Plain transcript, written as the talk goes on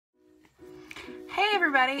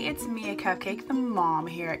everybody, it's Mia Cupcake, the mom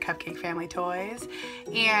here at Cupcake Family Toys,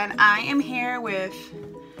 and I am here with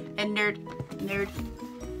a nerd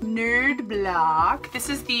block. This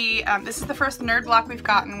is the first nerd block we've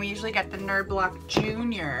gotten. We usually get the nerd block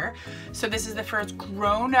junior, so this is the first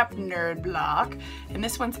grown-up nerd block, and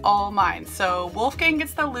this one's all mine. So Wolfgang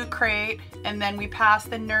gets the loot crate, and then we pass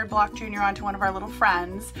the nerd block junior on to one of our little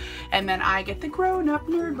friends, and then I get the grown-up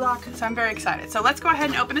nerd block. So I'm very excited. So let's go ahead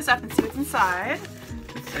and open this up and see what's inside.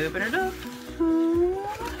 Let's open it up.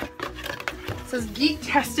 It says geek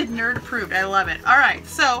tested, nerd approved. I love it. All right,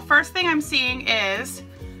 so first thing I'm seeing is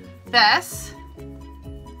this.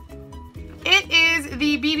 It is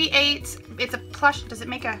the BB-8. It's a plush. Does it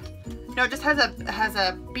make a? No, it just has a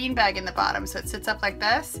beanbag in the bottom, so it sits up like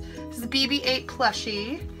this. This is a BB-8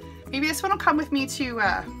 plushie. Maybe this one will come with me to.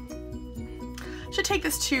 Should take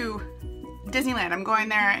this to Disneyland. I'm going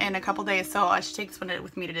there in a couple days, so I should take this one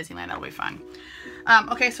with me to Disneyland. That'll be fun.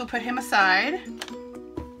 Okay, so we'll put him aside.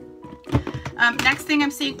 Next thing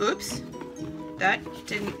I'm seeing. Oops, that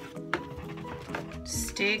didn't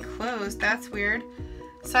stay closed. That's weird.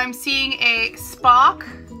 So I'm seeing a Spock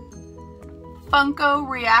Funko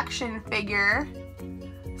reaction figure.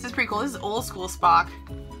 This is pretty cool. This is old school Spock.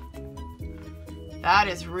 That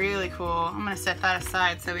is really cool. I'm gonna set that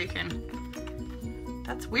aside so we can.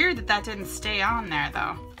 That's weird that that didn't stay on there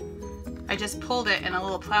though. I just pulled it and a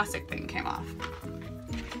little plastic thing came off.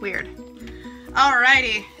 Weird.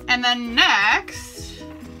 Alrighty, and then next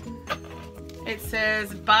it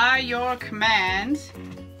says by your command.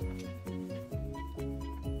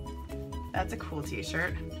 That's a cool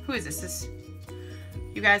t-shirt. Who is this?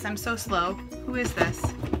 You guys, I'm so slow. Who is this?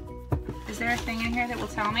 Is there a thing in here that will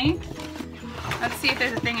tell me? Let's see if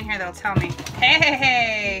there's a thing in here that'll tell me.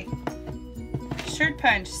 Hey! Shirt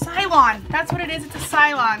punch. Cylon! That's what it is. It's a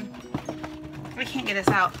Cylon. I can't get this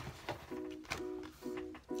out.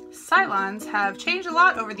 Cylons have changed a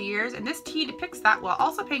lot over the years, and this tee depicts that while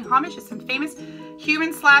also paying homage to some famous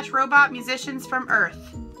human/robot musicians from Earth.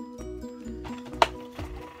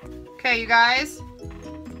 Okay, you guys.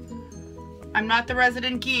 I'm not the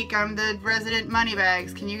resident geek, I'm the resident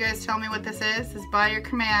moneybags. Can you guys tell me what this is? This is by your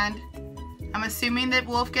command. I'm assuming that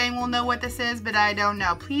Wolfgang will know what this is, but I don't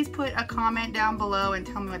know. Please put a comment down below and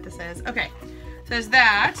tell me what this is. Okay, so there's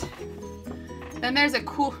that. Then there's a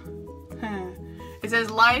cool, it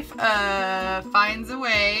says life finds a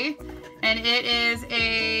way, and it is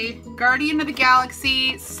a Guardian of the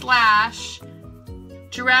Galaxy /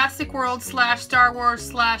 Jurassic World / Star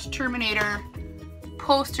Wars / Terminator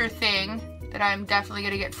poster thing that I'm definitely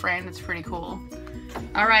gonna get framed. It's pretty cool.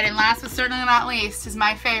 All right, and last but certainly not least is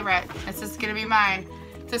my favorite. This is gonna be mine.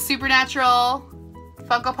 It's a Supernatural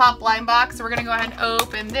Funko Pop blind box. So we're gonna go ahead and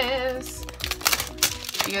open this.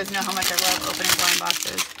 You guys know how much I love opening blind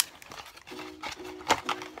boxes.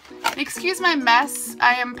 Excuse my mess.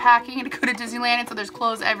 I am packing to go to Disneyland, and so there's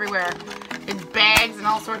clothes everywhere. And bags and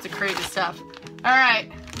all sorts of crazy stuff. All right,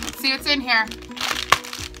 let's see what's in here.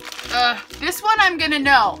 This one I'm gonna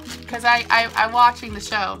know, because I'm watching the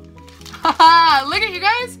show. Haha, look at you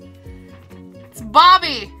guys. It's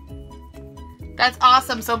Bobby. That's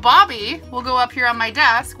awesome. So Bobby will go up here on my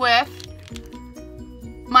desk with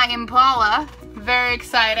my Impala. Very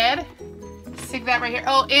excited. Stick that right here.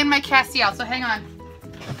 Oh, and my Castiel, so hang on.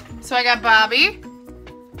 So I got Bobby,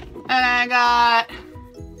 and I got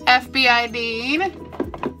FBI Dean,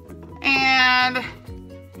 and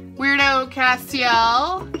Weirdo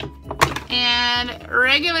Castiel, and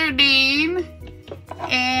regular Dean,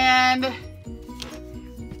 and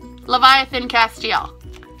Leviathan Castiel.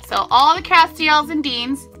 So all the Castiels and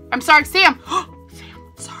Deans. I'm sorry, Sam.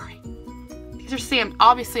 Sam, sorry. These are Sam.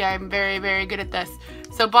 Obviously, I'm very, very good at this.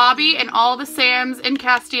 So Bobby and all the Sams and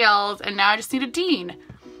Castiels, and now I just need a Dean.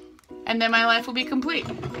 And then my life will be complete.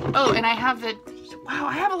 Oh, and I have the, wow,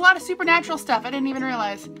 I have a lot of Supernatural stuff. I didn't even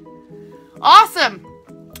realize. Awesome.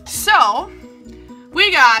 So,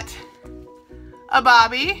 we got a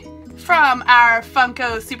Bobby from our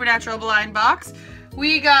Funko Supernatural blind box.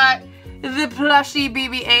 We got the plushie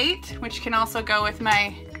BB-8, which can also go with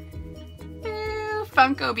my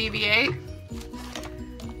Funko BB-8.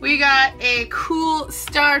 We got a cool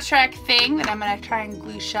Star Trek thing that I'm gonna try and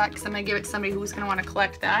glue shut because I'm gonna give it to somebody who's gonna want to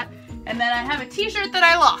collect that. And then I have a t-shirt that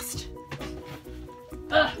I lost.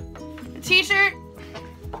 Ugh. A t-shirt.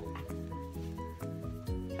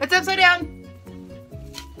 It's upside down.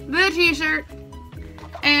 The t-shirt.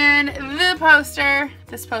 And the poster.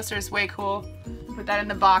 This poster is way cool. Put that in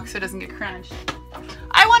the box so it doesn't get crunched.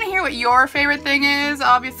 I want to hear what your favorite thing is.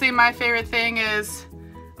 Obviously my favorite thing is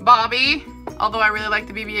Bobby. Although I really like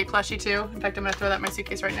the BB-8 plushie too. In fact, I'm going to throw that in my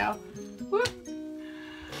suitcase right now. Woo.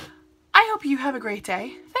 I hope you have a great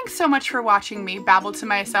day. Thanks so much for watching me babble to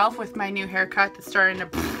myself with my new haircut that's starting to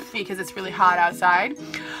because it's really hot outside.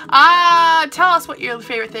 Tell us what your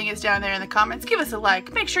favorite thing is down there in the comments. Give us a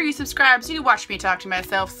like. Make sure you subscribe so you watch me talk to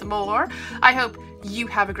myself some more. I hope you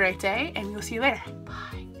have a great day, and we'll see you later. Bye.